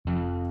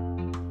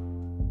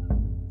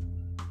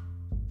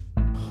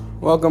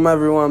Welcome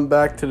everyone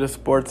back to the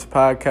Sports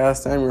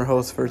Podcast. I'm your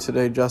host for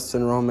today,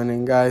 Justin Roman.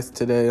 And guys,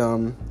 today,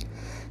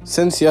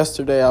 since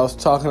yesterday I was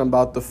talking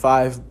about the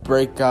 5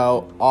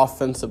 breakout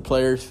offensive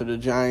players for the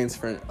Giants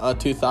for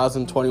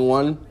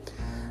 2021.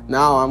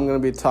 Now I'm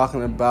going to be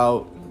talking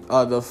about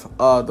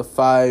the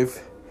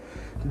 5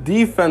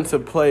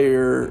 defensive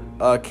player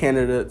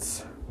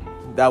candidates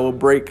that will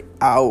break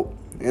out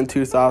in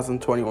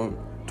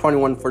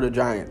 2021 for the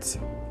Giants.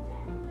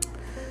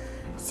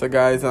 So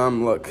guys,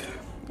 look.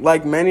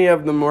 Like many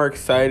of the more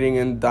exciting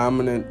and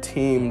dominant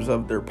teams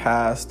of their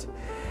past,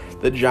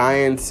 the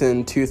Giants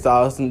in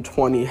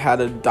 2020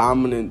 had a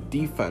dominant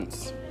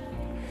defense.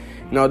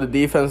 The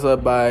defense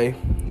led by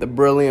the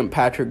brilliant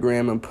Patrick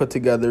Graham and put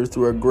together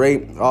through a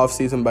great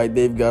offseason by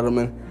Dave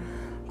Gettleman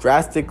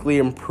drastically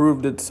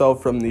improved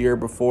itself from the year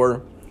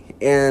before.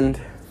 And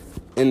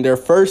in their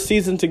first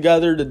season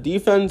together, the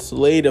defense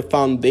laid a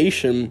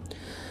foundation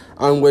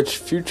on which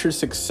future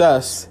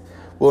success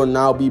will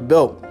now be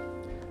built.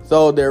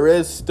 Though there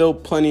is still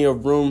plenty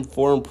of room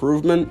for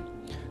improvement,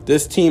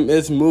 this team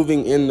is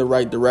moving in the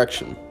right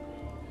direction.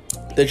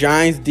 The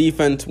Giants'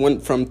 defense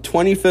went from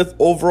 25th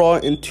overall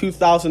in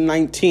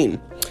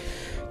 2019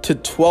 to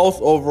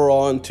 12th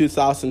overall in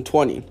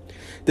 2020.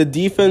 The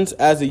defense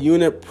as a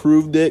unit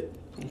proved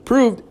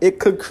it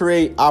could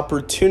create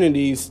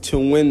opportunities to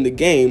win the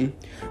game,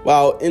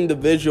 while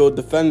individual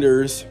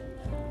defenders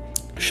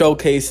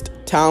showcased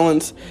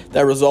talents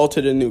that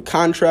resulted in new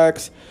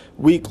contracts,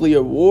 weekly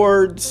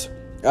awards,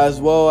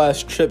 as well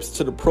as trips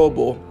to the Pro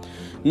Bowl.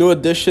 New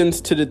additions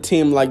to the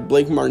team like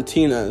Blake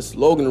Martinez,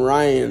 Logan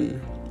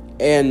Ryan,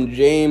 and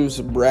James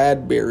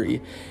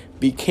Bradbury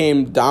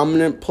became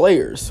dominant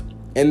players,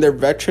 and their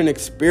veteran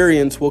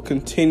experience will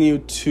continue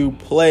to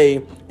play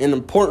an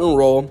important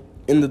role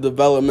in the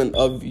development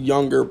of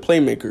younger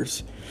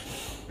playmakers.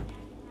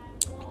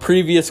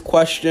 Previous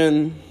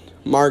question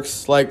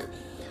marks like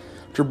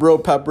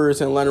Jabril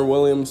Peppers and Leonard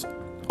Williams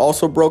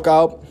also broke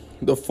out.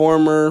 The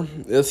former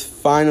is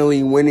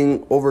finally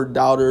winning over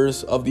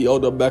doubters of the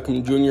Odell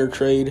Beckham Jr.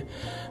 trade,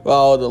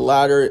 while the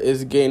latter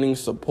is gaining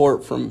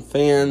support from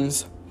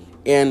fans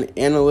and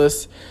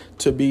analysts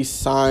to be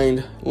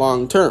signed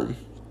long-term.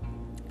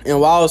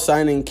 And while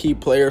signing key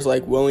players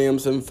like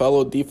Williams and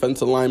fellow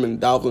defensive lineman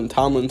Dalvin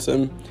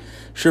Tomlinson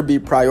should be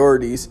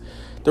priorities,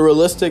 the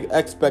realistic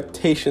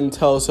expectation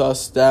tells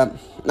us that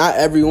not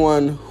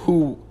everyone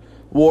who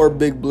wore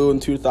Big Blue in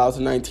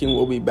 2019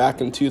 will be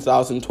back in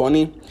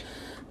 2020.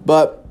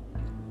 But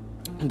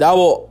that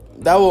will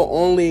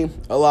only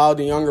allow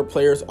the younger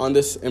players on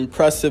this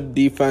impressive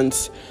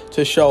defense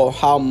to show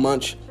how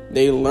much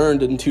they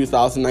learned in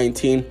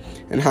 2019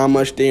 and how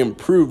much they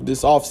improved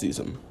this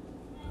offseason.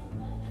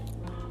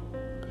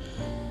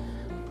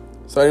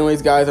 So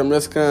anyways, guys, I'm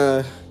just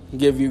gonna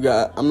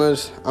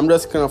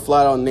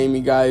flat out name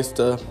you guys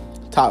the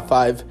top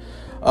 5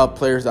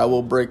 players that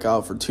will break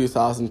out for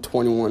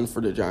 2021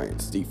 for the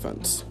Giants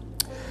defense.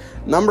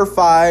 Number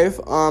 5,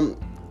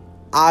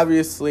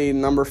 obviously,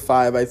 number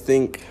 5, I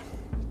think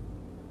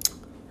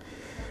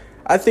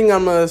I'm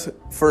going to,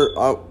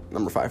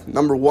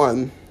 number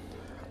 1,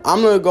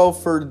 I'm going to go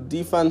for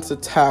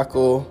defensive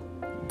tackle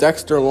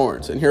Dexter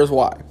Lawrence, and here's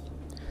why.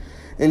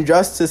 In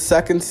just his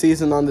second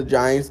season on the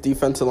Giants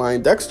defensive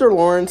line, Dexter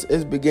Lawrence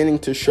is beginning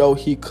to show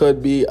he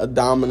could be a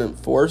dominant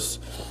force.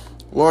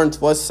 Lawrence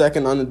was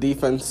second on the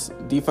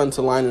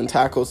defensive line in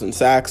tackles and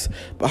sacks,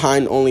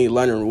 behind only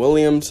Leonard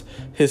Williams.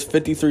 His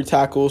 53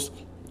 tackles,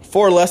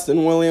 4 less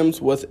than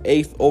Williams, was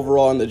 8th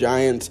overall in the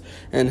Giants,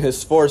 and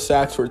his 4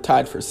 sacks were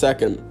tied for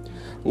second.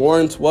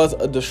 Lawrence was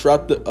a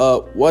disruptive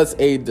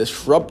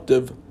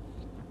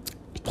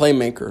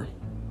playmaker,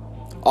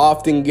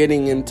 often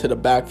getting into the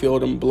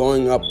backfield and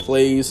blowing up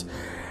plays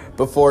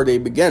before they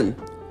begin.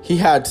 He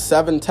had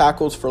 7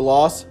 tackles for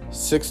loss,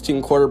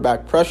 16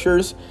 quarterback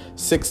pressures,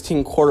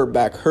 16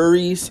 quarterback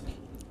hurries,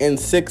 and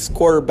 6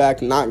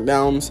 quarterback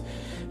knockdowns.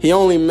 He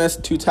only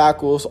missed 2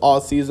 tackles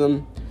all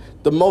season.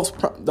 The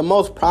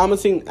most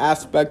promising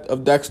aspect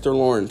of Dexter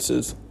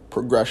Lawrence's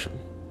progression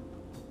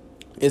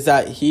is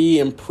that he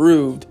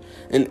improved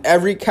in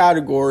every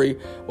category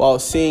while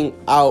seeing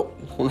out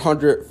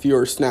 100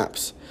 fewer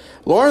snaps.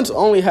 Lawrence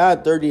only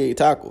had 38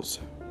 tackles,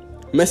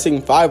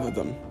 missing 5 of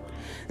them.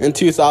 In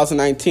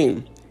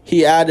 2019,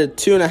 he added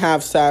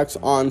 2.5 sacks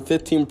on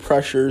 15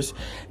 pressures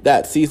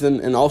that season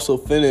and also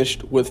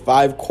finished with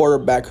 5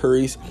 quarterback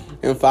hurries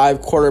and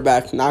 5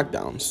 quarterback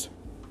knockdowns.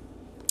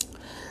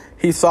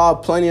 He saw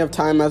plenty of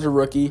time as a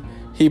rookie.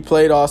 He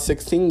played all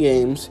 16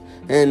 games,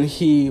 and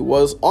he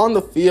was on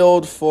the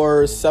field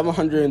for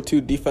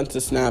 702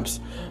 defensive snaps,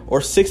 or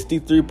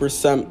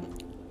 63%.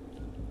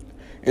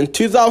 In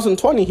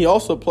 2020, he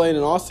also played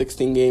in all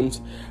 16 games,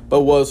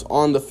 but was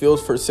on the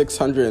field for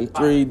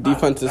 603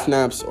 defensive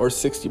snaps, or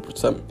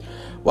 60%.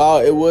 While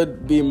it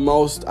would be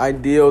most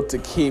ideal to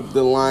keep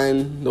the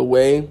line the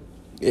way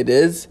it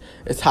is,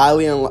 it's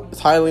highly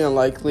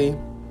unlikely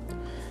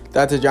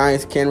that the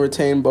Giants can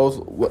retain both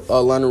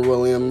Leonard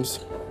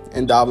Williams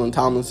and Dalvin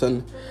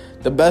Tomlinson.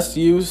 The best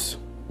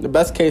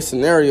case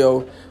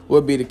scenario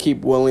would be to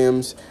keep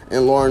Williams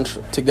and Lawrence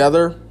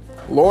together,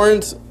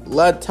 Lawrence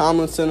led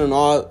Tomlinson in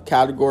all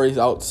categories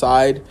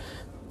outside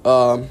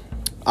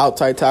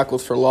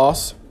tackles for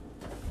loss.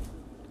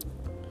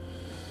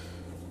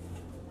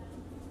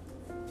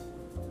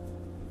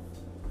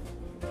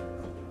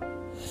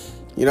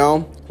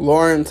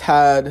 Lawrence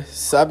had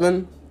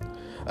 7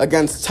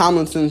 against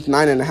Tomlinson's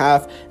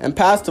 9.5, and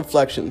pass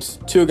deflections,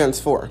 2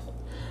 against 4.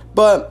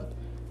 But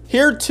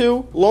here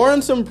too,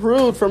 Lawrence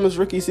improved from his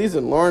rookie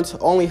season. Lawrence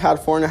only had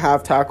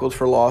 4.5 tackles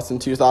for loss in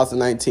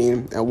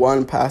 2019 and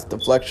 1 pass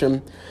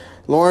deflection.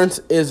 Lawrence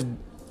is,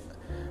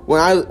 when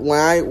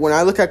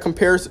I look at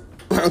comparison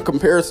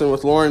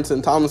with Lawrence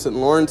and Tomlinson,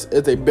 Lawrence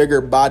is a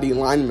bigger body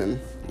lineman,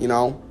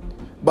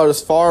 but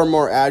is far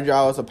more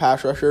agile as a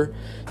pass rusher.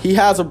 He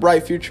has a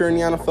bright future in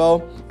the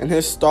NFL, and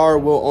his star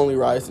will only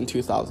rise in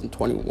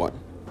 2021.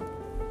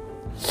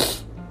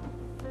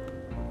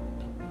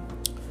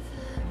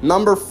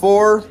 Number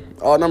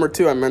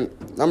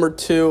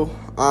 2,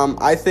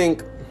 I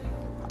think,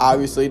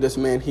 obviously, this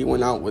man, he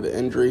went out with an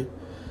injury.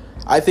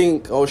 I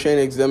think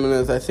O'Shane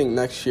Ximines,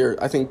 next year,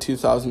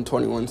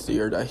 2021 is the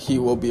year that he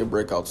will be a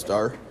breakout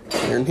star.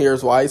 And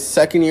here's why.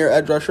 Second-year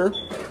edge rusher.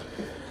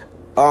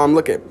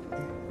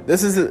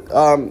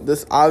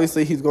 This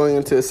obviously he's going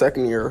into his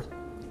second year.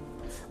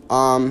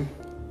 I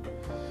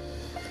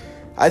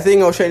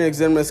think O'Shane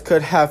Ximines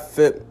could have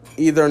fit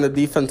either in the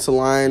defensive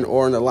line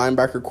or in the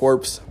linebacker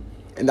corps.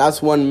 And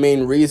that's one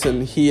main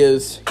reason he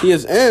is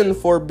in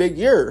for a big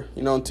year,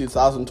 in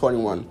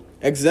 2021.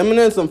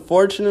 Ximines,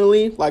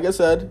 unfortunately, like I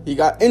said, he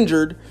got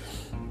injured,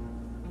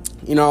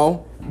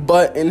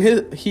 but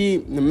he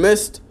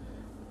missed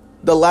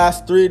the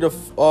last 3 to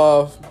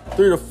 4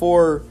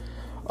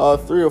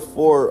 of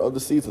the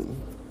season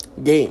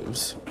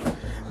games.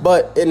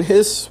 But in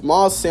his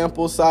small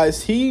sample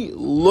size, he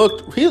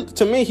looked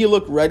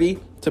ready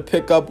to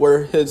pick up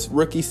where his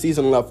rookie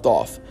season left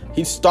off.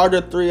 He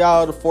started 3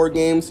 out of 4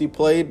 games he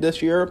played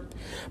this year,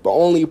 but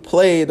only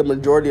played the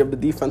majority of the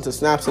defensive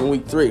snaps in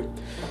week 3.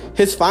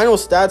 His final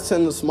stats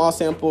in the small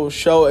sample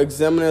show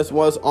Ximines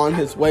was on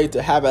his way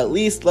to have at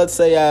least, let's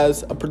say,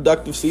 as a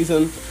productive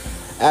season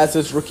as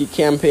his rookie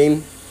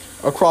campaign.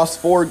 Across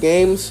 4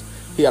 games,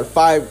 he had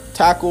 5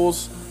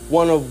 tackles,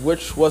 one of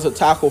which was a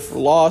tackle for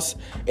loss,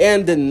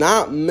 and did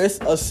not miss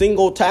a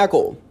single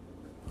tackle.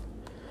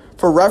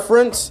 For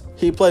reference,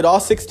 he played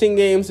all 16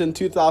 games in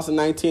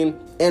 2019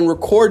 and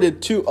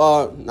recorded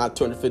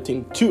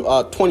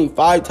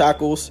 25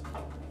 tackles.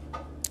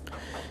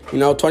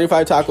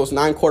 25 tackles,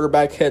 9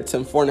 quarterback hits,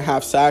 and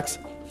 4.5 sacks.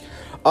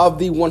 Of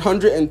the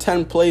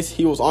 110 plays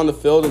he was on the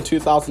field in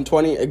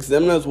 2020,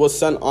 Ximines was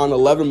sent on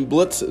 11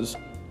 blitzes.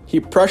 He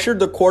pressured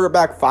the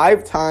quarterback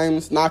 5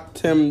 times, knocked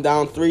him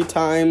down 3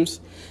 times,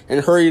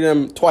 and hurried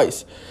him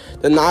twice.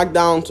 The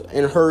knockdowns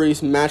and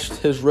hurries matched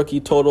his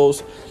rookie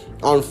totals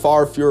on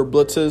far fewer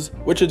blitzes,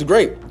 which is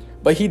great.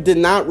 But he did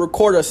not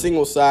record a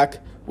single sack,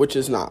 which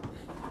is not.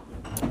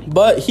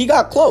 But he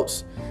got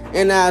close.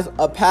 And as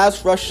a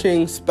pass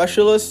rushing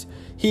specialist,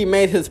 he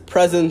made his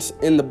presence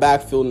in the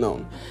backfield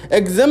known.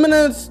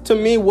 Ximines, to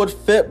me, would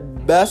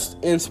fit best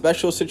in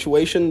special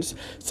situations,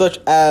 such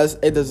as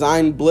a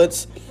design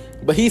blitz,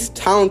 but he's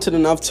talented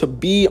enough to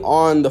be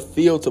on the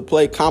field to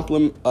play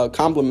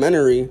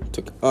complementary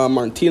to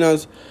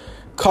Martinez,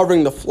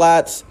 covering the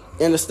flats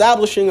and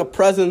establishing a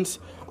presence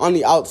on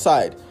the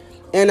outside.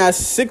 And at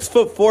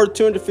 6'4",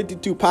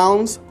 252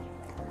 pounds,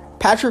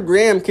 Patrick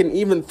Graham can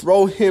even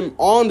throw him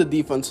on the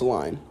defensive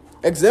line.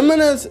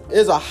 Ximines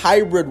is a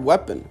hybrid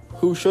weapon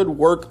who should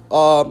work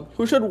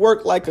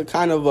like a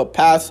kind of a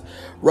pass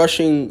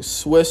rushing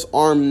Swiss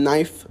Army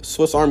knife.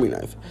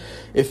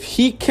 If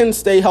he can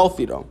stay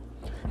healthy, though,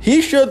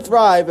 he should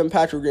thrive in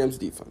Patrick Graham's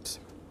defense.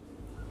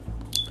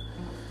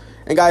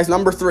 And guys,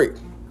 number 3.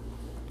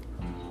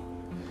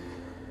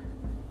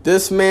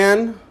 This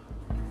man,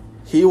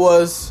 he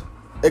was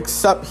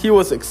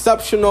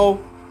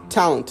exceptional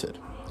talented.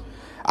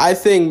 I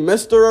think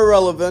Mr.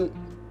 Irrelevant,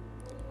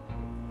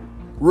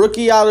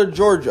 rookie out of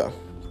Georgia,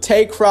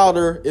 Tay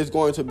Crowder is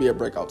going to be a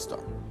breakout star.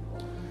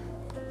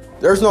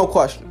 There's no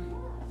question.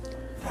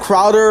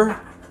 Crowder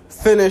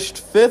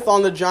finished 5th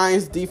on the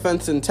Giants'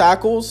 defense in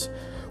tackles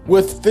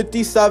with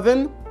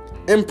 57.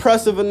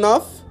 Impressive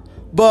enough.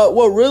 But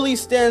what really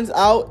stands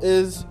out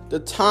is the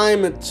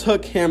time it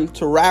took him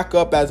to rack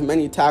up as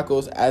many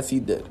tackles as he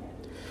did.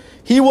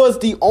 He was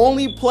the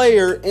only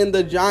player in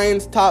the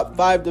Giants' top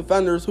 5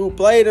 defenders who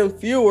played in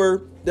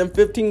fewer than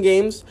 15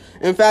 games.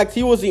 In fact,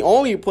 he was the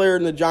only player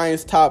in the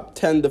Giants' top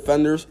 10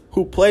 defenders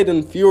who played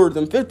in fewer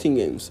than 15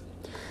 games.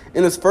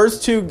 In his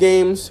first 2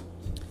 games,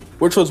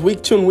 which was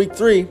week 2 and week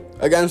 3,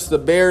 against the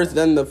Bears,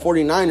 then the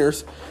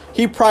 49ers,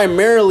 he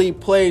primarily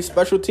played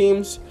special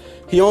teams.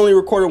 He only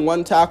recorded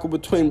 1 tackle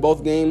between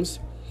both games.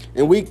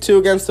 In week 2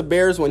 against the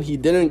Bears, when he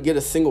didn't get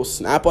a single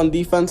snap on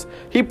defense,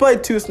 he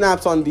played 2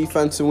 snaps on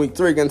defense in week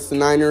 3 against the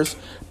Niners,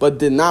 but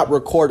did not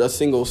record a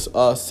single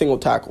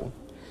tackle.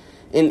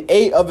 In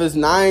 8 of his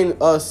 9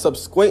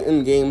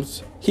 subsequent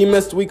games, he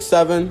missed week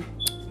 7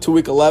 to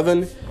week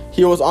 11.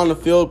 He was on the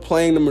field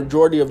playing the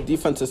majority of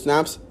defensive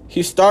snaps.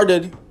 He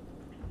started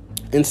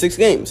in 6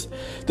 games.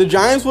 The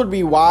Giants would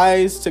be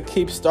wise to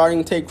keep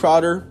starting Tay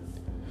Crowder.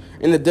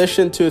 In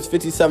addition to his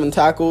 57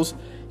 tackles,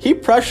 he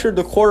pressured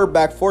the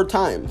quarterback 4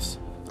 times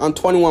on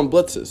 21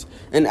 blitzes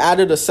and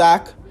added a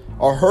sack,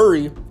 a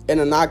hurry, and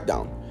a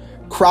knockdown.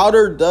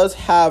 Crowder does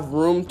have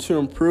room to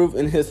improve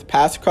in his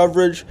pass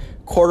coverage.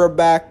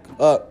 Quarterbacks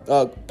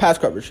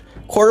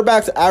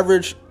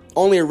averaged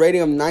only a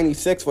rating of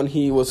 96 when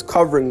he was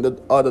covering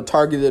the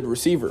targeted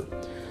receiver.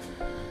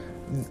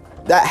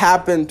 That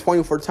happened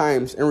 24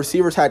 times, and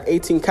receivers had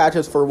 18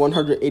 catches for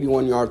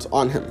 181 yards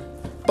on him.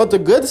 But the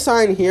good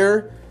sign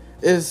here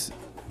is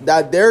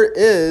that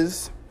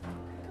the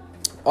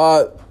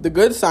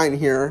good sign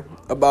here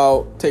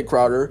about Tay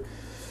Crowder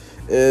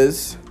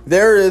is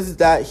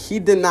that he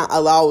did not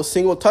allow a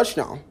single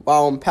touchdown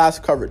while in pass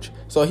coverage.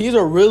 So he's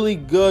a really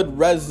good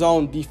red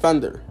zone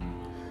defender.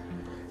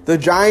 The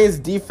Giants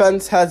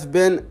defense has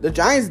been in a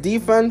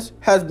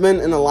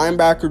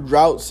linebacker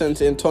drought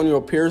since Antonio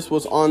Pierce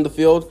was on the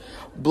field.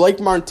 Blake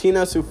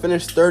Martinez, who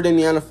finished 3rd in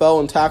the NFL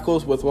in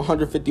tackles with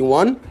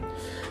 151,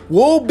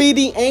 will be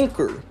the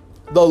anchor,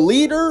 the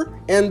leader,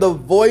 and the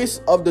voice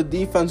of the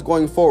defense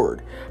going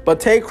forward. But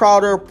Tay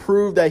Crowder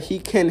proved that he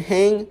can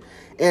hang,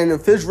 and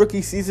if his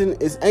rookie season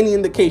is any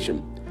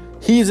indication,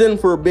 he's in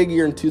for a big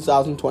year in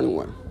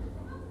 2021.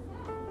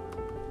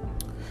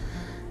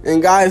 And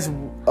guys,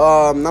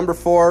 number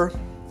 4,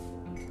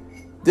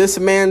 this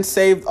man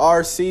saved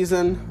our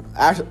season.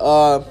 Saved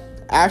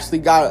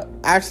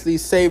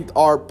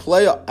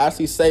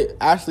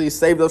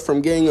us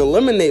from getting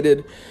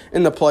eliminated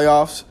in the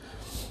playoffs.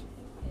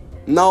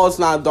 No, it's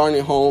not Darnay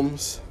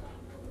Holmes.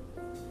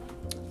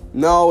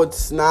 No,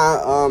 it's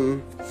not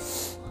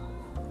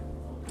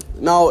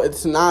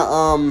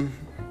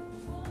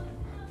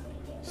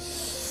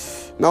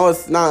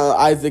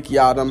Isaac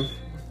Yiadom.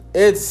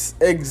 It's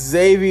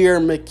Xavier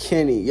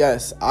McKinney.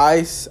 Yes,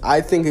 I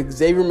think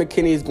Xavier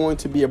McKinney is going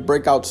to be a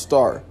breakout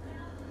star.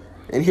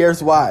 And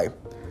here's why.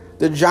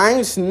 The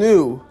Giants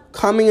knew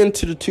coming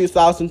into the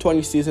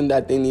 2020 season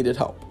that they needed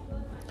help.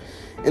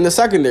 In the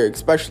secondary,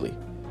 especially.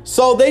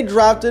 So they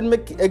drafted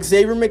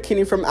Xavier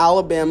McKinney from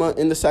Alabama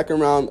in the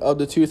 2nd round of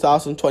the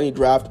 2020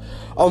 draft.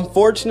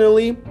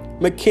 Unfortunately,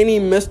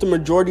 McKinney missed the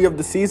majority of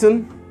the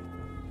season,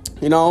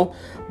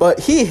 but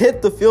he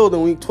hit the field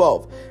in week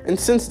 12. And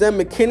since then,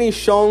 McKinney's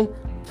shown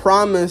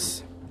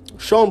promise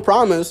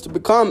to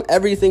become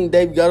everything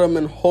Dave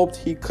Gettleman hoped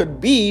he could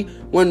be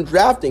when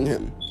drafting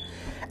him.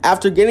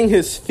 After getting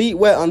his feet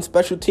wet on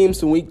special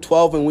teams in week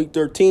 12 and week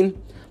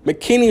 13,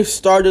 McKinney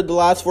started the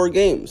last 4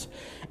 games.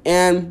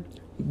 And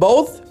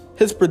both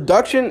his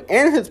production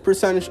and his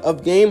percentage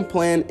of game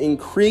plan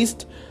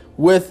increased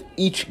with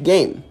each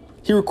game.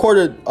 He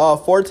recorded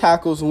 4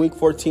 tackles in week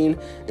 14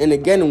 and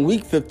again in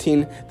week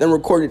 15, then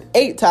recorded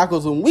 8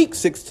 tackles in week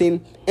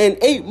 16 and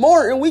 8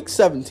 more in week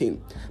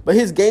 17. But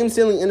his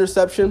game-sealing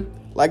interception,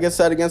 like I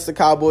said against the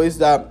Cowboys,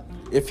 that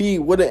if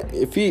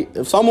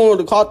someone would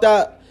have caught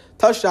that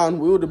touchdown,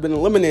 we would have been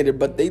eliminated,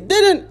 but they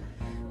didn't.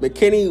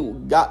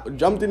 McKinney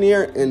jumped in the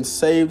air and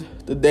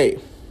saved the day.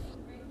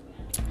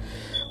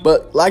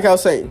 But like I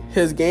was saying,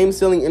 his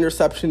game-sealing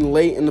interception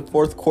late in the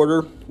 4th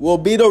quarter will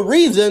be the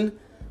reason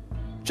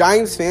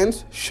Giants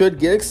fans should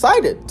get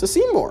excited to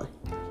see more.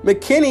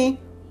 McKinney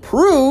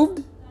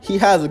proved he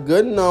has a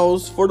good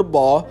nose for the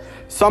ball,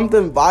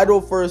 something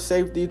vital for a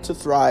safety to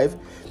thrive.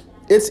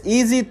 It's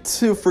easy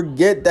to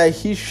forget that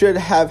he should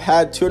have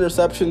had 2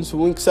 interceptions in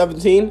week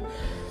 17.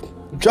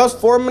 Just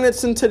 4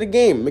 minutes into the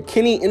game,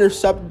 McKinney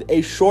intercepted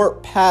a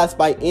short pass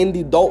by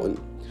Andy Dalton,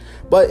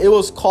 but it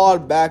was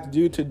called back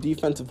due to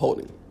defensive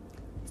holding.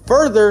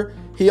 Further,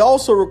 he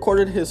also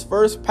recorded his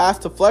first pass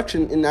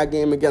deflection in that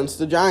game against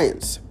the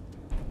Giants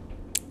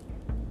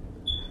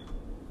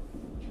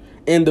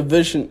in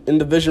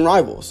division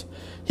rivals.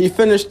 He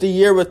finished the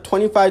year with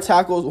 25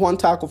 tackles, 1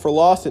 tackle for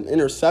loss, an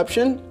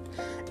interception,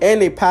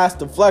 and a pass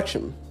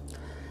deflection.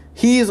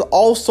 He's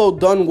also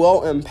done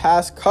well in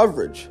pass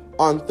coverage.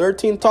 On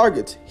 13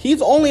 targets,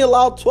 he's only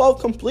allowed 12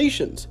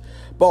 completions,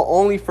 but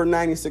only for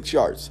 96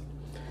 yards.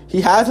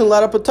 He hasn't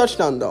let up a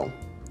touchdown, though.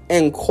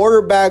 And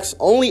quarterbacks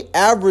only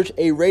average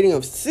a rating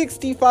of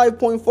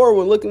 65.4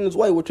 when looking his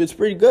way, which is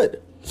pretty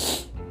good.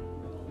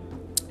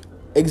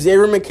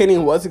 Xavier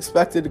McKinney was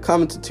expected to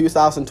come into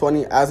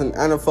 2020 as an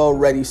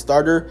NFL-ready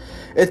starter.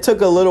 It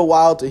took a little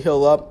while to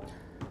heal up,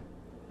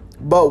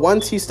 but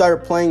once he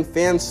started playing,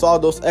 fans saw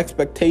those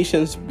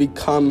expectations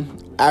become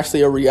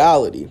actually a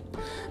reality.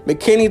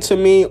 McKinney, to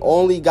me,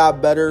 only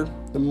got better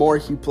the more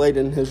he played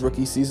in his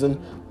rookie season.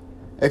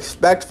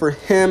 Expect for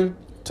him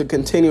to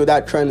continue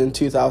that trend in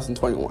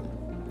 2021.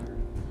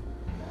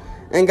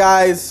 And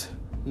guys,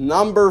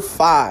 number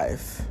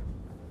 5.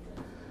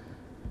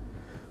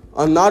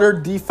 Another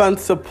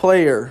defensive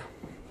player.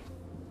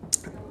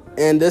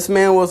 And this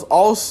man was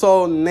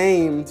also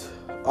named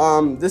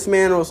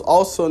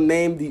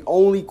the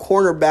only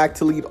cornerback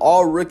to lead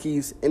all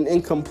rookies in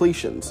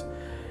incompletions.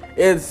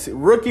 It's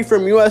rookie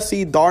from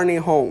USC, Darnay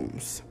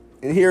Holmes.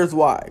 And here's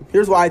why.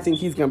 Here's why I think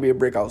he's going to be a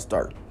breakout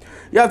star.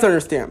 You have to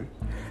understand,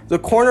 the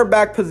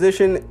cornerback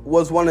position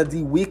was one of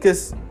the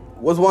weakest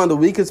was one of the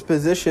weakest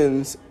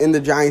positions in the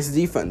Giants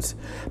defense.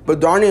 But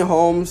Darnay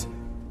Holmes,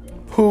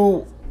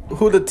 who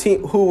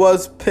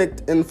was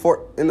picked in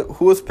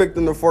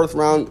the fourth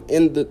round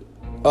in the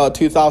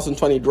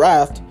 2020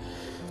 draft,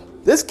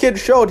 this kid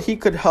showed he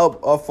could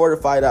help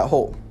fortify that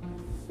hole.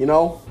 You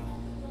know,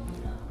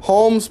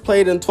 Holmes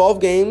played in 12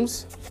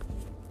 games,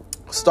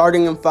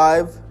 starting in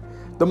 5.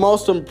 The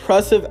most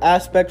impressive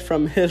aspect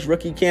from his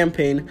rookie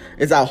campaign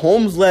is that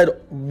Holmes led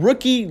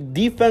rookie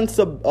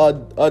defensive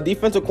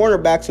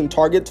cornerbacks in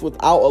targets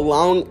without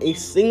allowing a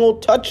single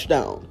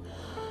touchdown.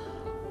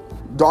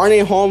 Darnay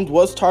Holmes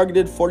was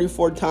targeted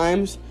 44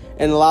 times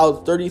and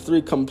allowed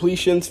 33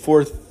 completions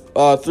for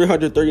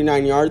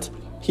 339 yards.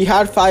 He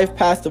had 5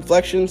 pass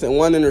deflections and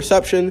 1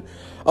 interception.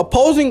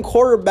 Opposing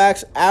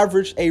quarterbacks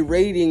averaged a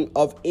rating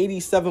of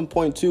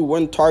 87.2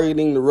 when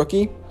targeting the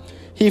rookie.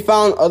 He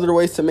found other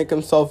ways to make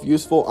himself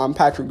useful on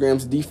Patrick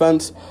Graham's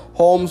defense.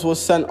 Holmes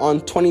was sent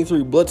on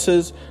 23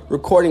 blitzes,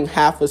 recording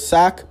half a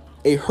sack,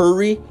 a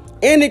hurry,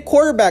 and a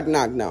quarterback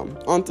knockdown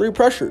on 3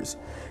 pressures.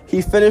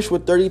 He finished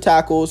with 30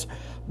 tackles,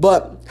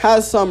 but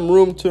has some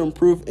room to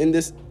improve in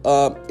this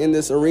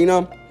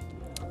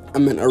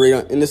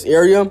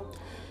area.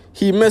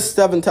 He missed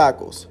 7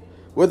 tackles.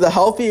 With a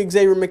healthy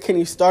Xavier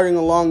McKinney starting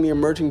along the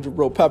emerging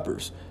Jabril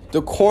Peppers,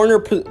 the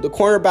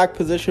cornerback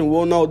position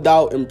will no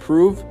doubt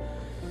improve.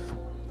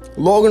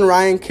 Logan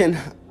Ryan can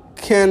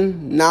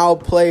now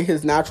play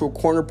his natural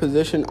corner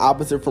position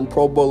opposite from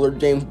Pro Bowler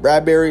James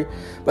Bradbury,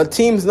 but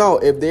teams know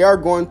if they are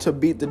going to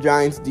beat the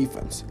Giants'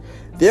 defense,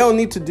 they'll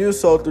need to do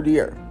so through the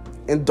air.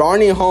 And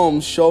Darnay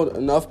Holmes showed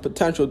enough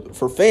potential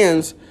for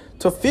fans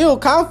to feel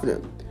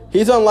confident.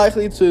 He's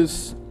unlikely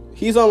to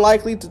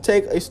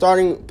take a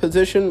starting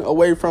position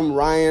away from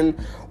Ryan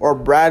or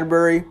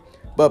Bradbury,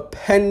 but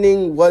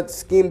pending what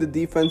scheme the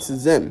defense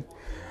is in,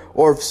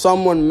 or if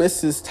someone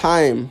misses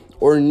time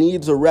or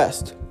needs a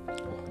rest,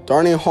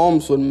 Darnay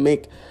Holmes would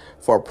make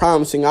for a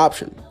promising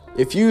option.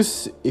 If you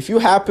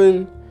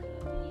happen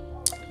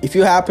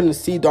to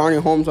see Darnay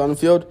Holmes on the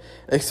field,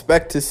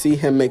 expect to see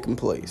him making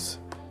plays.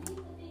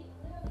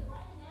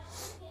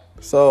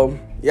 So,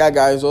 yeah,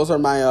 guys, those are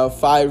my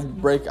 5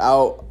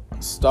 breakout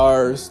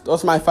stars.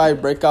 Those are my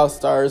 5 breakout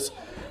stars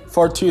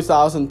for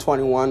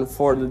 2021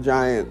 for the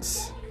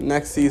Giants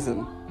next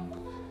season.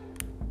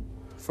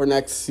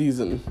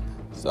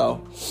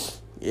 So,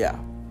 yeah.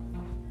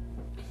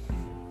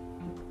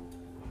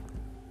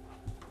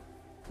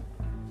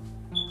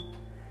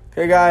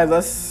 Okay, guys,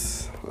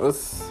 let's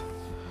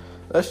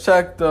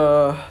check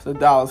the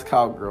Dallas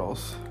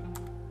Cowgirls.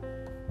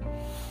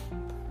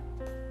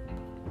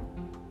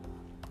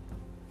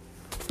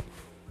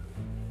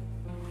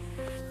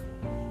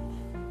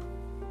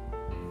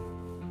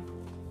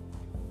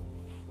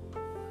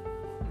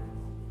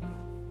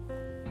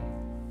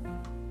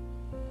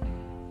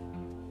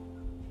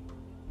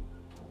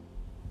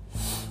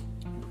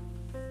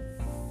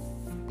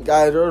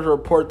 Guys, there was a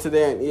report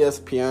today on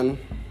ESPN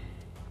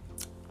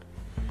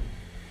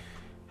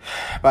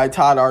by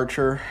Todd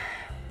Archer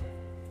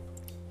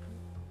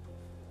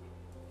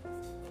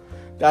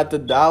that the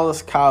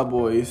Dallas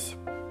Cowboys,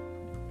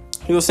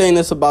 he was saying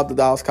this about the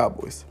Dallas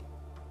Cowboys,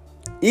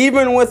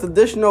 even with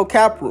additional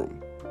cap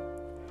room,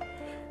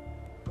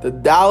 the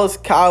Dallas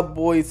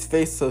Cowboys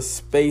face a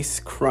space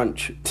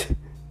crunch.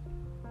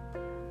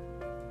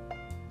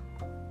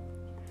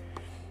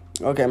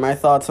 Okay, my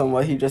thoughts on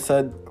what he just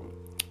said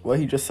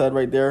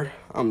right there.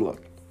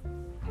 Look,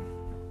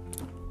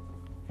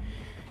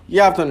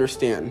 you have to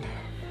understand,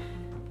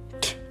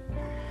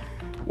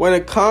 when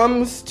it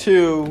comes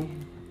to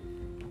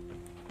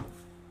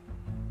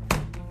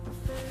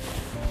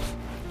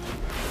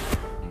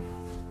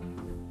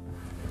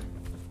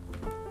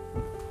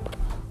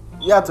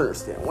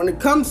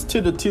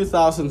the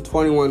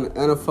 2021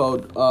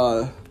 NFL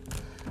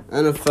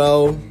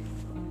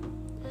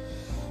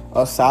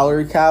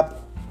salary cap,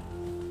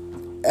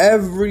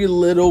 every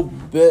little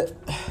bit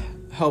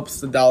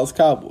helps the Dallas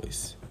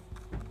Cowboys.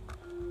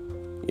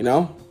 You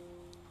know?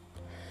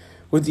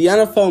 With the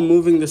NFL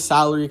moving the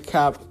salary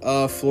cap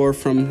floor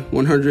from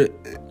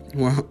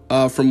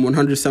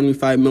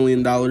 $175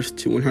 million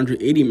to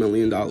 $180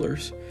 million,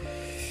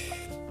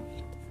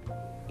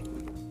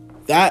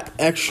 that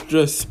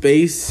extra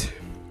space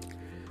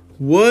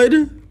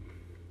would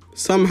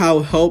somehow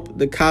help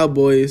the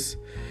Cowboys.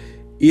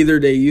 Either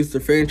they use the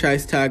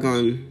franchise tag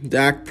on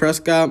Dak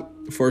Prescott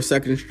for a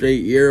second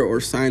straight year or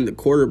sign the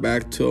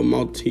quarterback to a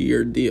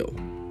multi-year deal.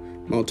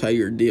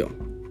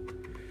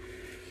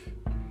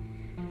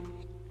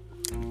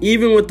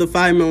 Even with the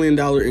 $5 million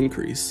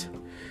increase,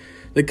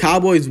 the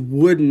Cowboys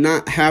would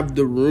not have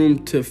the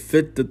room to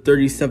fit the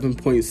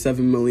 $37.7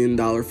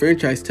 million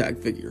franchise tag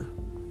figure,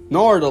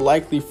 nor the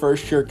likely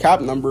first-year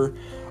cap number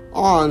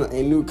on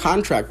a new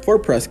contract for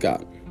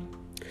Prescott.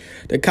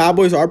 The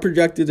Cowboys are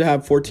projected to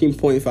have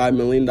 $14.5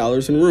 million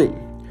in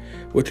room,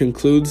 which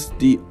includes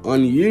the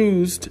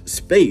unused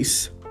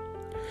space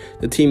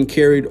the team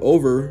carried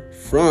over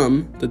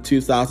from the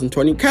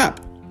 2020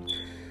 cap.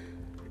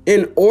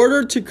 In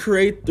order to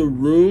create the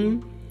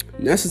room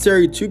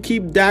necessary to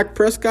keep Dak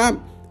Prescott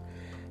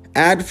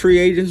add free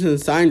agents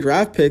and sign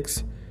draft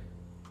picks,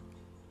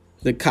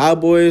 the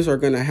Cowboys are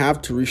going to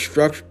have to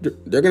restructure.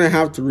 They're going to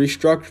have to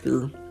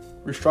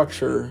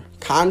restructure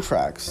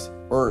contracts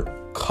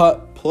or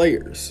cut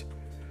players.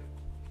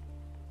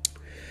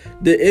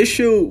 The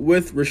issue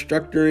with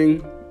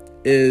restructuring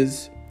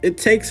is it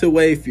takes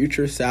away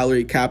future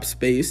salary cap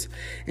space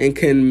and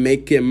can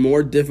make it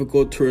more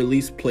difficult to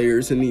release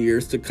players in the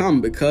years to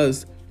come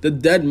because the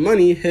dead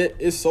money hit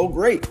is so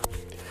great.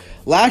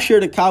 Last year,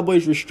 the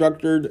Cowboys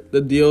restructured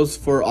the deals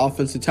for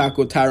offensive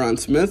tackle Tyron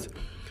Smith,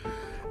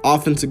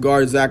 offensive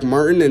guard Zach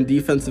Martin, and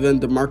defensive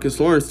end DeMarcus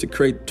Lawrence to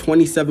create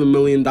 $27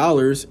 million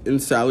in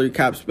salary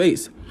cap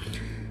space.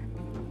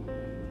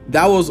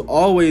 That was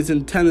always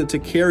intended to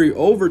carry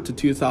over to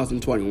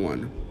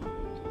 2021.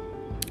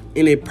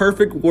 In a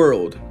perfect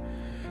world,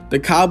 the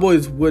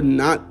Cowboys would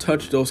not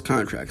touch those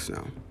contracts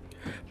now.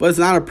 But it's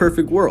not a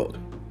perfect world.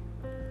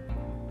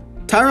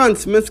 Tyron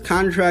Smith's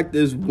contract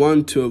is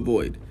one to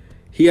avoid.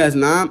 He has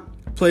not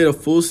played a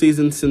full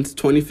season since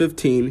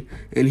 2015,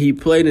 and he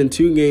played in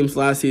 2 games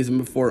last season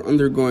before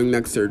undergoing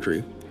neck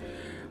surgery.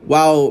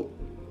 While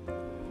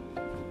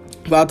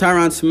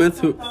Tyron Smith,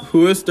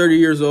 who is 30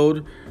 years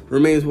old,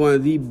 remains one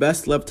of the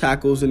best left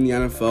tackles in the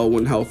NFL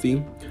when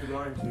healthy,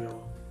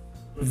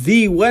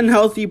 the when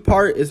healthy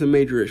part is a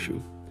major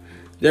issue.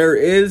 There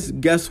is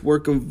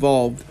guesswork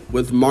involved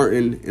with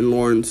Martin and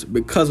Lawrence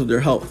because of their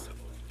health.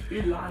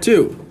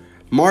 2,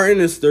 Martin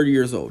is 30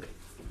 years old.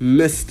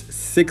 Missed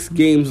 6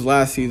 games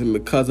last season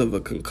because of a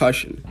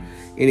concussion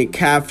and a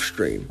calf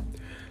strain.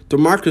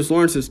 DeMarcus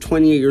Lawrence is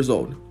 28 years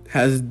old,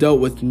 has dealt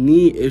with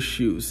knee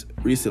issues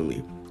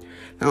recently.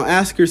 Now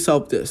ask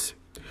yourself this.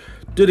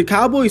 Do the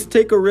Cowboys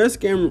take a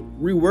risk and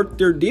rework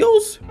their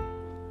deals?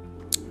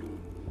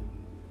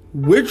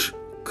 Which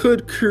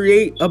could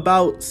create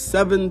about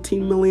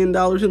 $17 million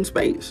in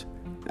space.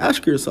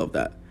 Ask yourself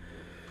that.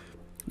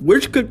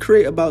 Which could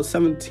create about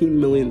 $17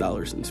 million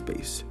in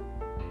space.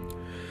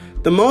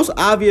 The most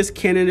obvious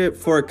candidate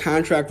for a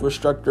contract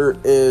restructure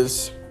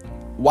is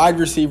wide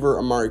receiver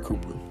Amari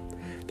Cooper.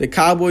 The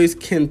Cowboys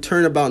can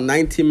turn about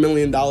 $19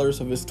 million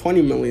of his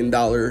 $20 million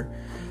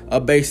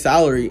base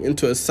salary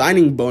into a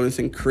signing bonus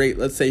and create,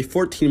 let's say,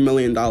 $14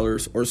 million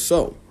or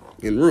so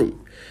in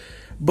room.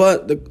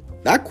 But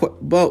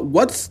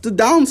what's the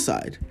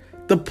downside?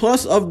 The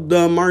plus of the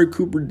Amari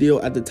Cooper deal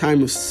at the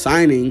time of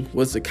signing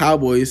was the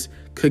Cowboys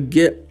could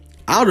get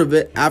out of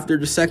it after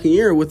the second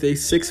year with a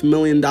 $6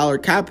 million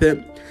cap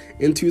hit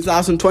in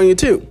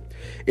 2022.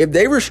 If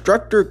they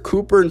restructure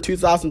Cooper in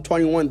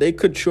 2021, they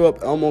could show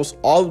up almost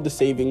all of the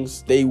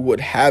savings they would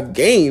have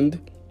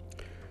gained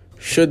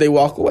should they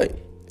walk away.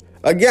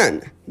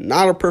 Again,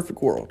 not a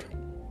perfect world.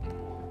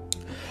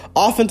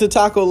 Offensive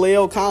tackle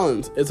La'el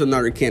Collins is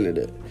another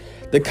candidate.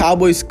 The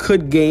Cowboys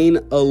could gain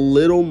a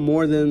little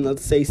more than,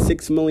 let's say,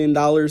 $6 million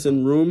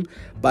in room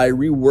by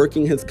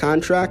reworking his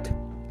contract,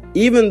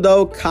 even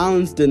though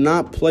Collins did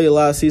not play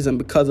last season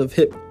because of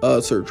hip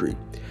surgery.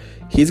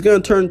 He's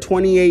going to turn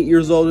 28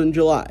 years old in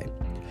July,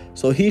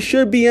 so he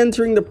should be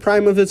entering the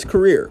prime of his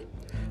career.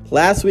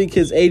 Last week,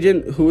 his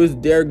agent, who is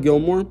Derek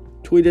Gilmore,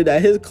 tweeted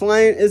that his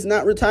client is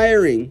not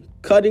retiring,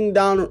 cutting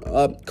down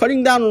a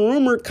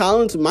rumor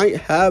Collins might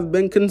have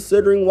been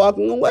considering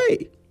walking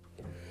away.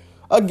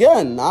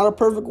 Again, not a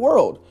perfect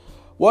world.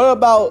 What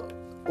about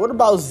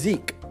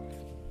Zeke?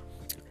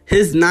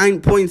 His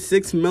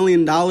 $9.6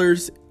 million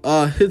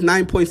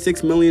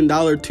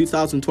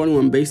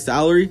 2021 base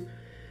salary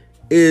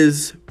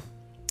is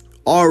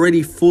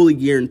already fully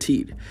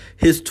guaranteed.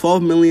 His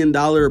 $12 million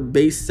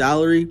base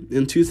salary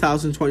in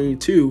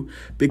 2022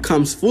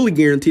 becomes fully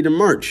guaranteed in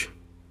March.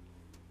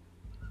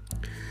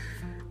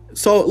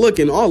 So, look,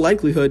 in all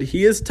likelihood,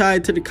 he is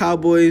tied to the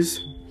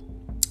Cowboys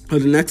for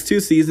the next 2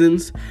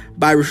 seasons.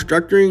 By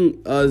restructuring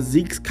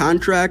Zeke's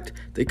contract,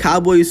 the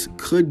Cowboys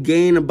could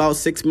gain about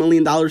 $6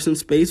 million in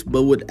space,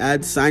 but would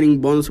add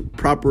signing bonus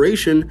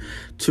preparation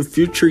to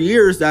future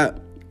years that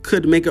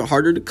could make it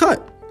harder to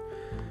cut.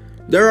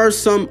 There are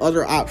some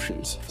other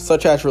options,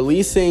 such as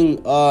releasing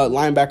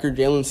linebacker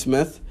Jalen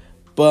Smith,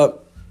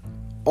 but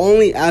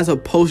only as a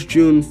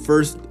post-June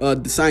 1st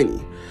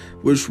signee,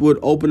 which would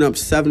open up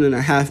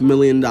 $7.5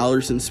 million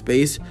in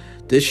space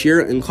this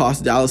year and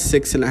cost Dallas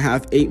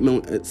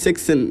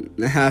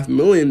 $6.5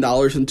 million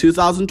in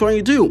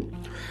 2022.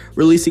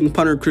 Releasing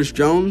punter Chris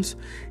Jones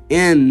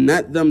and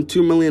net them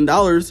 $2 million.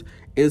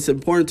 And it's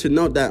important to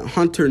note that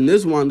Hunter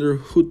Niswander,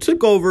 who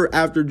took over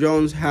after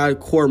Jones had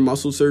core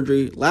muscle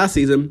surgery last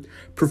season,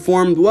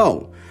 performed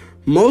well.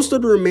 Most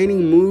of the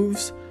remaining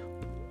moves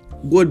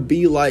would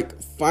be like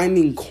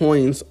finding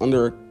coins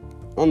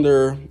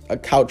under a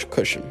couch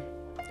cushion.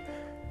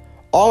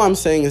 All I'm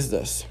saying is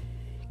this.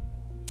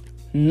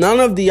 None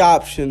of the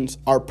options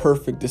are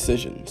perfect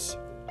decisions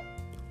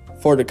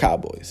for the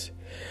Cowboys.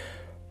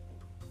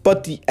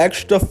 But the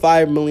extra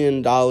 $5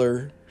 million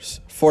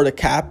for the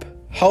cap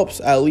helps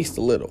at least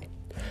a little.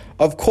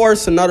 Of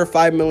course, another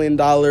 $5 million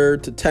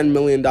to $10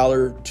 million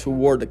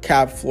toward the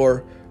cap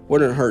floor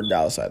wouldn't hurt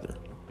Dallas either.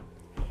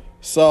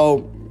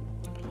 So,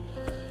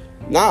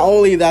 not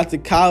only that the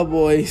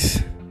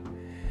Cowboys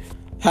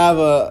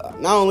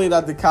not only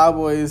that the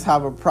Cowboys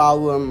have a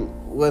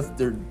problem with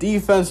their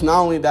defense, not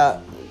only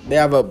that they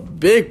have a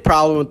big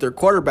problem with their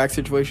quarterback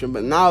situation,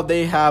 but now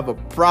they have a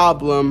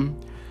problem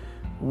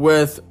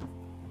with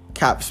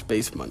cap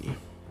space money.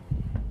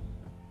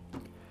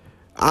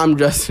 I'm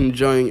just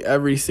enjoying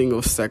every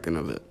single second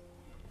of it.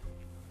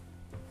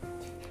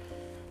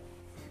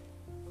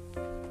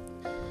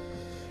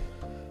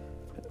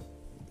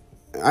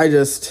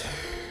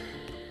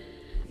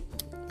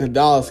 The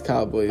Dallas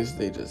Cowboys,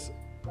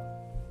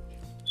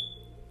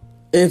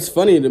 it's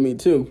funny to me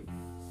too.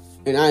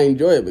 And I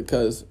enjoy it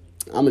because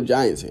I'm a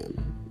Giants fan.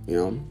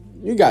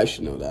 You guys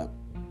should know that.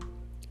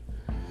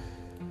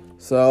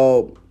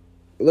 So,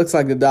 it looks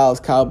like the Dallas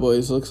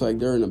Cowboys, looks like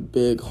they're in a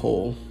big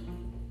hole.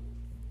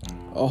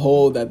 A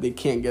hole that they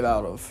can't get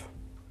out of.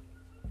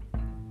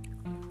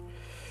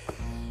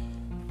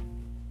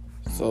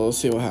 So, we'll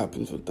see what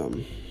happens with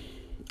them.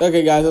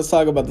 Okay, guys, let's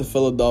talk about the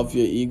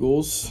Philadelphia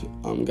Eagles.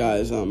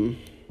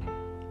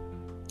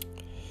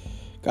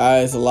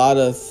 Guys, a lot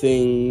of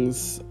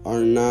things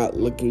are not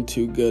looking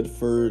too good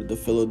for the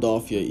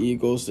Philadelphia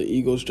Eagles. The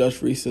Eagles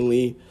just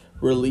recently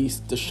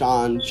released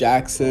Deshaun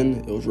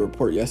Jackson. It was a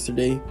report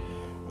yesterday.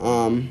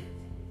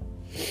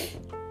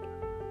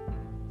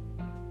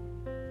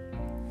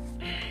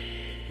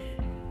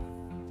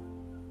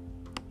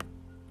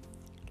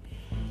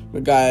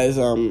 But guys,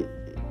 I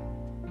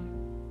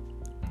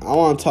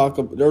want to talk.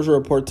 There was a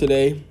report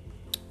today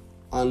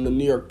on the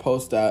New York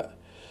Post that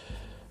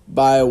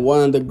by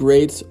one of the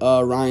greats,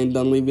 Ryan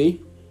Dunleavy,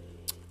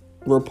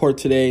 report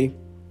today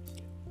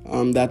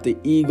that the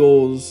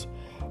Eagles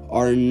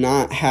are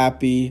not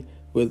happy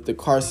with the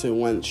Carson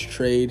Wentz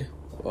trade.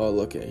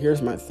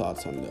 Here's my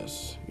thoughts on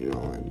this.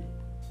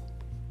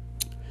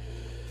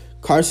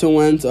 Carson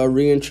Wentz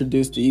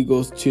reintroduced the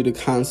Eagles to the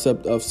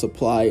concept of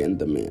supply and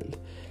demand.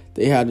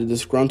 They had a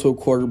disgruntled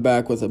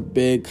quarterback with a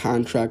big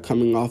contract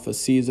coming off a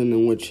season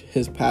in which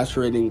his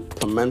passer rating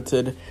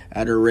plummeted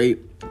at a rate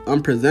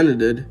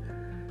unprecedented,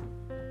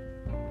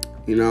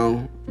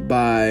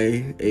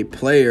 by a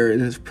player in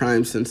his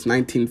prime since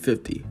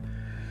 1950.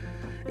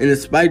 And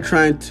despite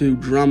trying to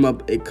drum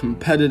up a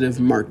competitive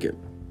market,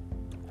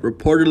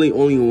 reportedly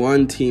only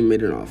one team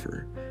made an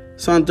offer.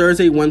 So on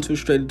Thursday, Wentz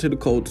was traded to the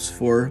Colts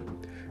for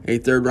a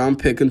third-round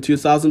pick in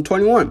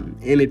 2021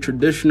 and a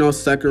traditional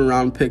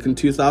second-round pick in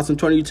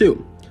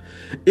 2022.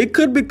 It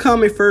could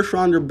become a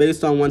first-rounder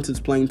based on Wentz's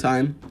playing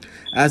time,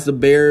 as the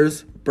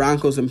Bears,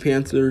 Broncos, and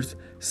Panthers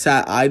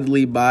sat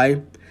idly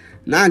by.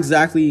 Not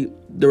exactly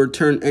the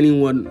return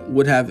anyone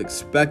would have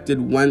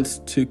expected Wentz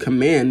to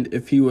command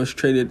if he was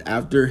traded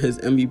after his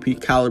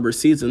MVP caliber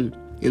season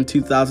in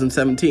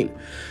 2017.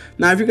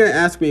 Now, if you're going to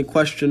ask me a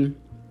question,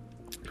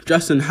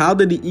 Justin, how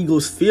did the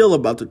Eagles feel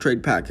about the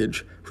trade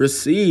package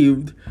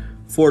received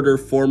for their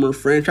former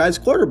franchise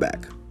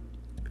quarterback?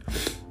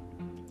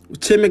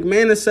 Tim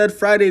McMahon said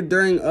Friday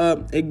during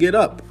Get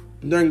Up,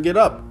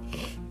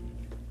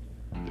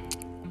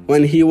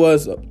 when he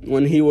was on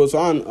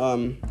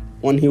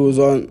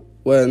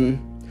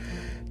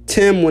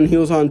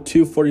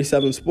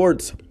 247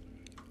 Sports,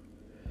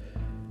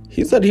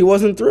 he said he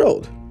wasn't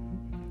thrilled,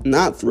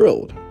 not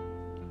thrilled.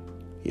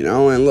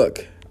 And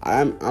look,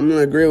 I'm gonna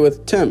agree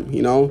with Tim.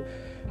 The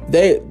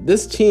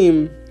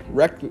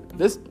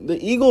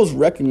Eagles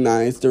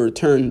recognized the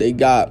return they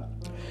got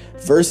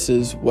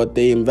versus what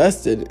they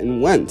invested in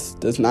Wentz.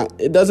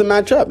 It doesn't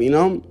match up.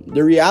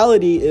 The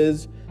reality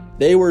is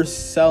they were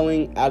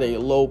selling at a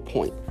low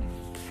point.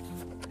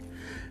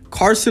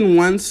 Carson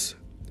Wentz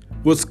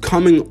was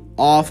coming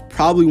off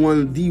probably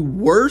one of the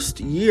worst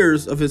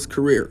years of his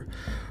career.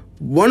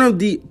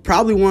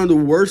 Probably one of the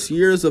worst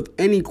years of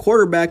any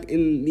quarterback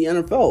in the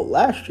NFL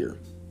last year.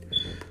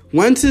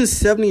 Wentz's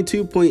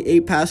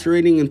 72.8 passer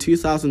rating in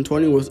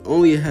 2020 was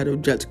only ahead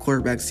of Jets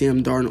quarterback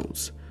Sam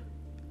Darnold's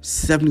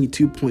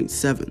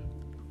 72.7.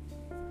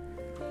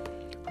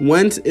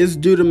 Wentz is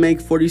due to make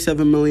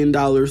 $47 million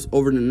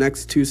over the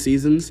next 2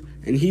 seasons,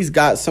 and he's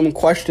got some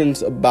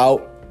questions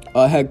about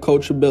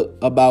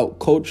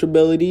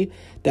coachability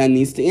that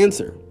needs to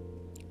answer.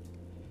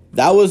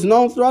 That was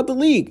known throughout the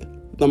league.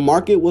 The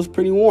market was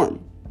pretty warm.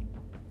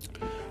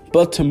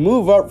 But to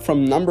move up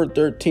from number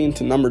 13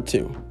 to number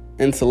 2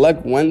 and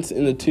select Wentz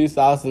in the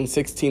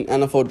 2016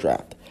 NFL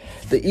Draft,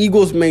 the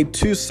Eagles made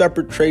 2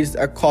 separate trades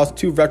that cost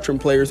 2 veteran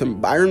players in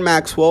Byron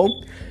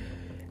Maxwell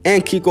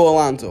and Kiko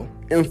Alonso,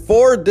 and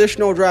 4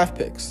 additional draft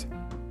picks,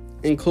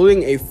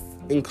 including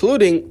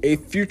a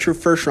future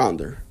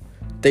first-rounder.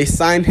 They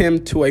signed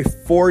him to a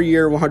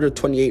 4-year,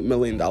 $128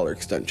 million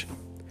extension.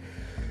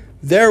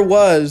 There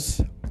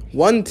was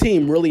one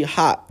team really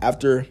hot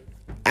after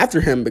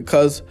him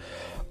because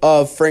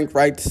of Frank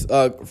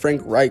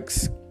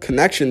Reich's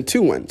connection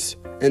to Wentz,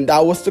 and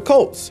that was the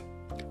Colts.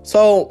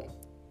 So,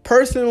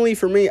 personally,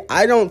 for me,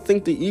 I don't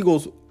think the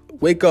Eagles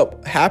wake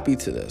up happy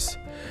to this,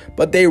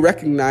 but they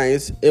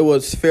recognize it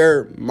was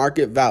fair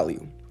market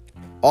value,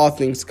 all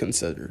things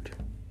considered.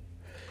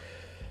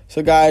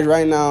 So, guys,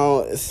 right now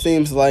it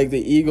seems like the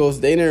Eagles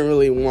they didn't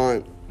really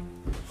want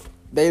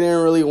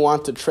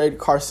to trade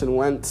Carson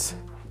Wentz,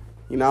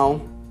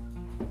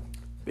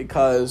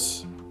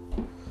 because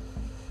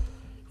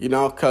Nick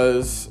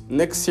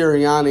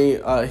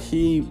Sirianni,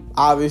 he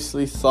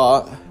obviously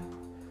thought,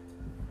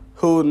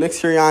 Nick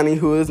Sirianni,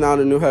 who is now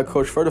the new head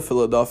coach for the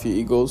Philadelphia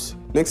Eagles,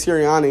 Nick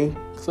Sirianni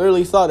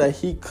clearly thought that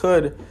he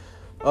could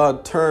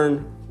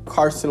turn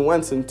Carson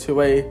Wentz into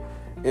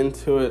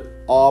an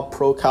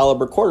all-pro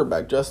caliber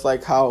quarterback, just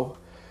like how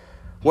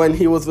when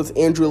he was with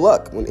Andrew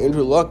Luck. When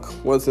Andrew Luck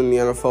was in the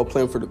NFL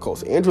playing for the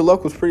Colts, Andrew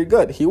Luck was pretty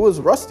good. He was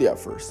rusty at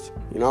first,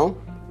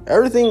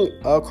 Everything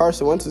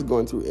Carson Wentz is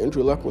going through,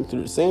 Andrew Luck went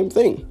through the same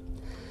thing.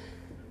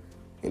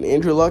 And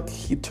Andrew Luck,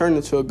 he turned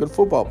into a good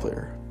football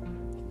player.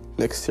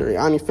 Nick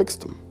Sirianni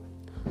fixed him.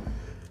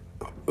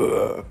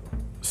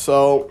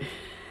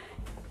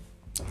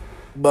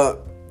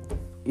 But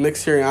Nick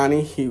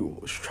Sirianni, he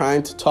was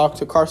trying to talk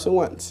to Carson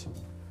Wentz.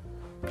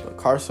 But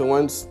Carson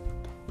Wentz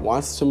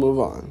wants to move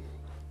on.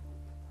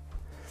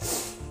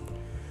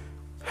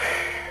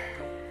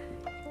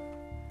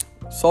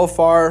 So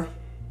far,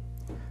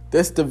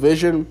 this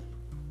division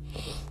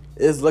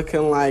is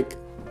looking like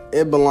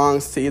it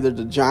belongs to either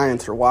the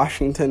Giants or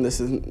Washington.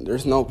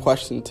 There's no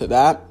question to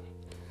that,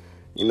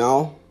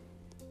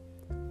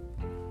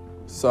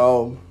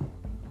 So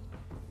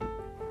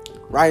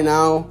right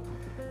now,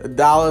 the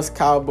Dallas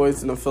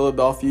Cowboys and the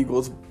Philadelphia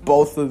Eagles,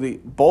 both of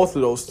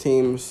those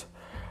teams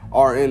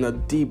are in a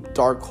deep,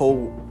 dark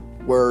hole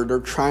where they're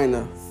trying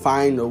to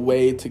find a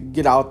way to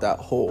get out that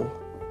hole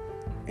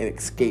and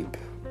escape.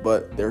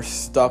 But they're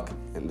stuck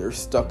in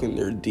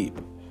there deep.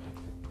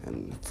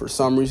 And for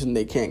some reason,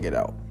 they can't get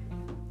out.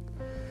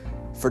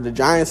 For the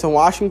Giants in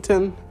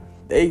Washington,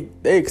 they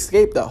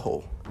escaped that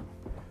hole.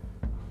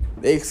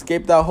 They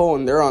escaped that hole,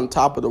 and they're on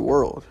top of the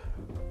world,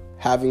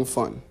 having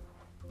fun.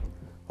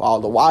 While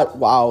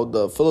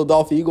the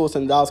Philadelphia Eagles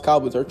and Dallas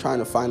Cowboys are trying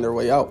to find their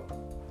way out.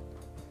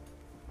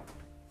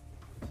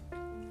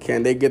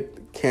 Can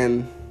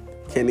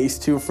these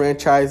two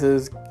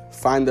franchises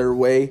find their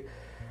way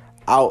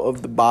out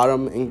of the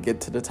bottom and get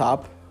to the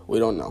top? We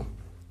don't know.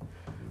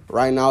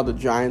 Right now, the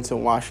Giants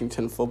and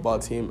Washington football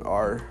team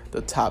are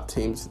the top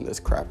teams in this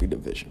crappy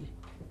division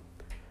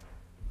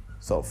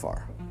so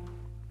far.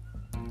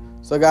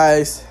 So,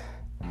 guys,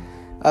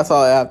 that's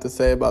all I have to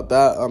say about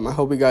that. I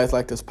hope you guys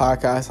like this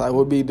podcast. I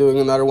will be doing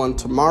another one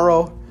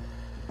tomorrow.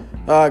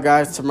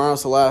 Guys,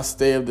 tomorrow's the last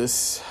day of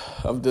this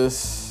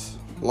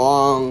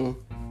long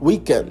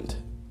weekend,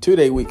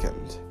 2-day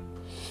weekend.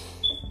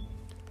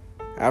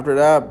 After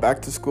that,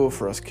 back to school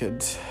for us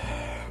kids.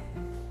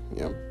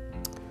 Yep.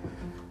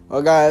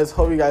 Well, guys,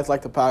 hope you guys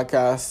like the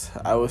podcast.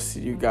 I will see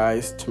you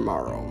guys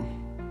tomorrow.